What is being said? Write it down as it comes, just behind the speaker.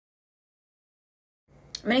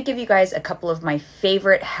I'm going to give you guys a couple of my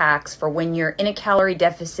favorite hacks for when you're in a calorie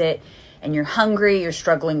deficit and you're hungry, you're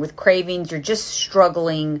struggling with cravings, you're just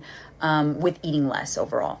struggling with eating less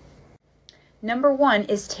overall. Number one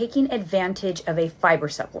is taking advantage of a fiber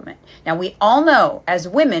supplement. Now, we all know as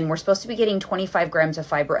women, we're supposed to be getting 25 grams of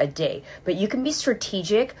fiber a day, but you can be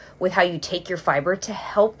strategic with how you take your fiber to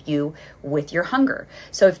help you with your hunger.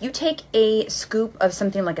 So if you take a scoop of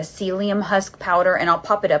something like a Physillium husk powder, and I'll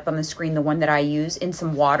pop it up on the screen, the one that I use, in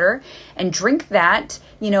some water, and drink that,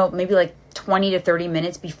 maybe like 20 to 30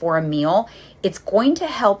 minutes before a meal, it's going to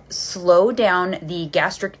help slow down the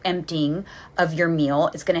gastric emptying of your meal.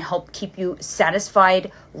 It's going to help keep you satisfied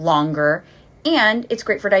longer, and it's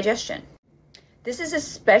great for digestion. This is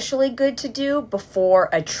especially good to do before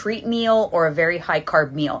a treat meal or a very high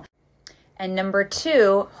carb meal. And number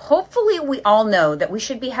two, hopefully we all know that we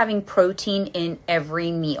should be having protein in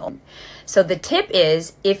every meal. So the tip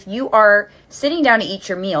is, if you are sitting down to eat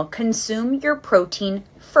your meal, consume your protein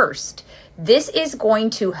first. This is going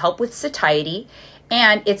to help with satiety,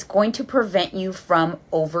 and it's going to prevent you from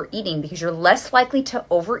overeating, because you're less likely to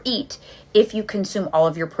overeat if you consume all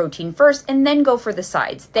of your protein first and then go for the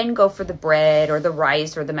sides, then go for the bread or the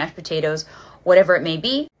rice or the mashed potatoes, whatever it may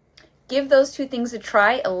be. Give those two things a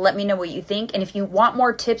try. Let me know what you think. And if you want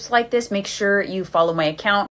more tips like this, make sure you follow my account.